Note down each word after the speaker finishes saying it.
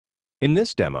In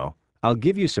this demo, I'll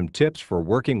give you some tips for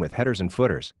working with headers and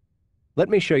footers. Let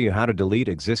me show you how to delete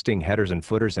existing headers and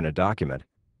footers in a document,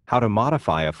 how to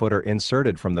modify a footer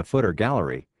inserted from the footer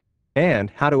gallery, and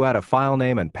how to add a file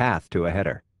name and path to a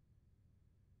header.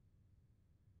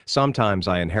 Sometimes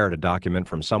I inherit a document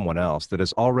from someone else that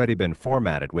has already been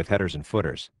formatted with headers and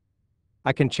footers.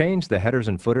 I can change the headers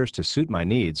and footers to suit my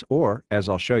needs, or, as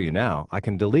I'll show you now, I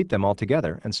can delete them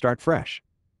altogether and start fresh.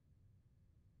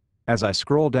 As I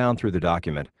scroll down through the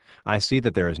document, I see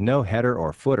that there is no header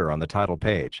or footer on the title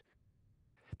page,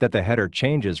 that the header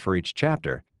changes for each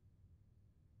chapter,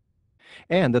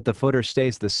 and that the footer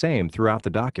stays the same throughout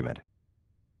the document.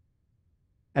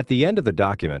 At the end of the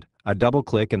document, I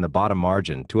double-click in the bottom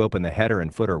margin to open the header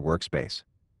and footer workspace.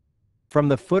 From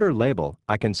the footer label,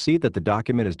 I can see that the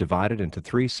document is divided into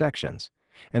 3 sections,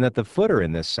 and that the footer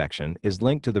in this section is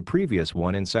linked to the previous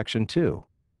one in section 2.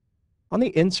 On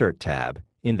the Insert tab,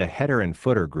 in the Header and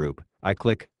Footer group, I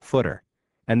click Footer,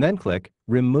 and then click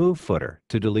Remove Footer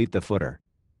to delete the footer.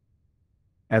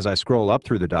 As I scroll up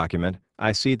through the document,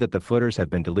 I see that the footers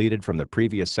have been deleted from the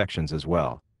previous sections as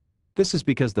well. This is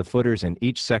because the footers in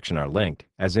each section are linked,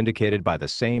 as indicated by the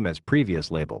Same as Previous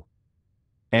label,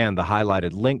 and the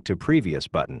highlighted Link to Previous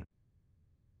button.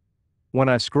 When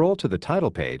I scroll to the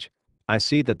title page, I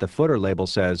see that the footer label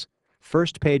says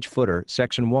First Page Footer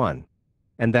Section 1,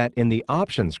 and that in the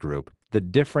Options group, the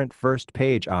Different First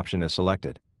Page option is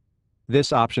selected.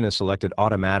 This option is selected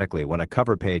automatically when a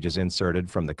cover page is inserted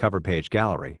from the cover page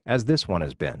gallery, as this one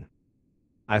has been.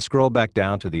 I scroll back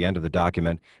down to the end of the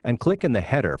document and click in the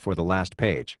header for the last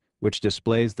page, which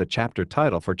displays the chapter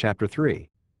title for Chapter 3.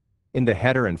 In the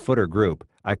Header and Footer group,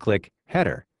 I click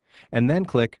Header, and then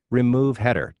click Remove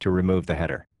Header to remove the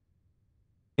header.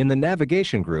 In the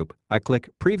Navigation group, I click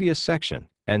Previous Section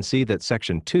and see that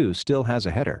Section 2 still has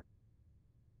a header.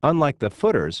 Unlike the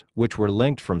footers, which were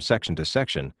linked from section to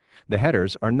section, the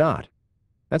headers are not.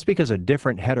 That's because a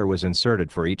different header was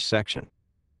inserted for each section.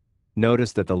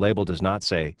 Notice that the label does not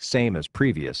say Same as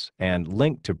Previous, and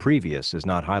Link to Previous is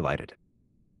not highlighted.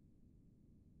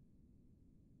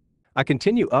 I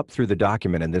continue up through the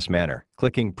document in this manner,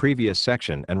 clicking Previous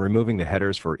Section and removing the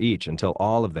headers for each until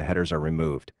all of the headers are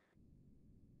removed.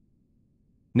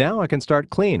 Now I can start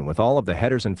clean with all of the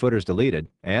headers and footers deleted,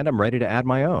 and I'm ready to add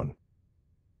my own.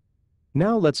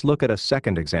 Now let's look at a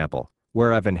second example,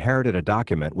 where I've inherited a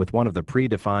document with one of the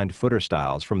predefined footer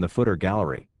styles from the footer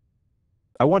gallery.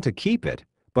 I want to keep it,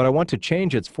 but I want to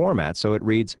change its format so it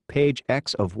reads Page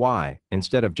X of Y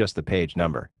instead of just the page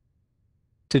number.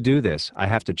 To do this, I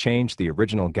have to change the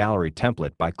original gallery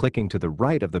template by clicking to the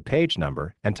right of the page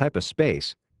number and type a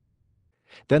space,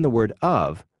 then the word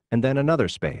of, and then another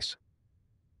space.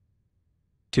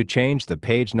 To change the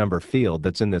page number field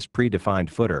that's in this predefined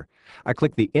footer, I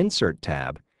click the Insert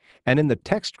tab, and in the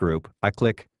Text group, I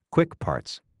click Quick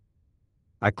Parts.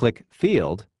 I click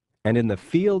Field, and in the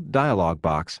Field dialog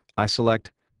box, I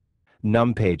select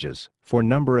Num Pages for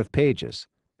number of pages,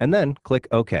 and then click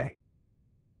OK.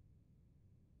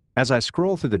 As I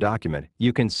scroll through the document,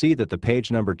 you can see that the page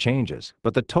number changes,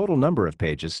 but the total number of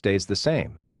pages stays the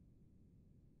same.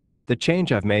 The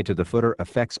change I've made to the footer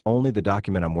affects only the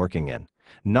document I'm working in,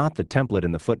 not the template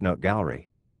in the footnote gallery.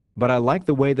 But I like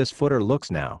the way this footer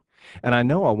looks now, and I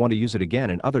know I'll want to use it again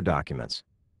in other documents.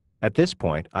 At this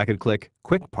point, I could click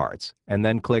Quick Parts and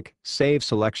then click Save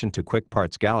Selection to Quick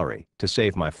Parts Gallery to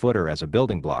save my footer as a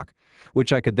building block,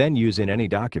 which I could then use in any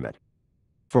document.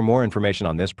 For more information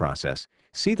on this process,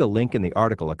 see the link in the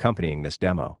article accompanying this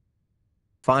demo.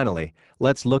 Finally,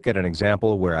 let's look at an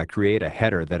example where I create a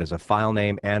header that is a file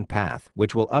name and path,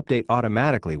 which will update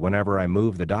automatically whenever I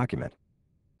move the document.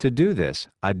 To do this,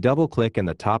 I double-click in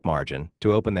the top margin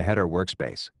to open the header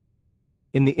workspace.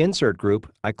 In the Insert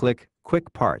group, I click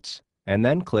Quick Parts, and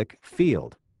then click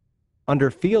Field. Under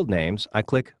Field Names, I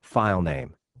click File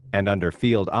Name, and under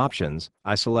Field Options,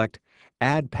 I select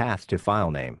Add Path to File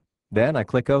Name. Then I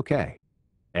click OK.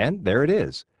 And there it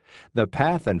is. The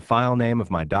path and file name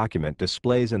of my document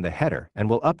displays in the header and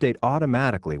will update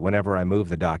automatically whenever I move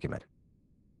the document.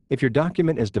 If your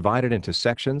document is divided into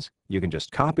sections, you can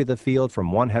just copy the field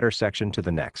from one header section to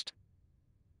the next.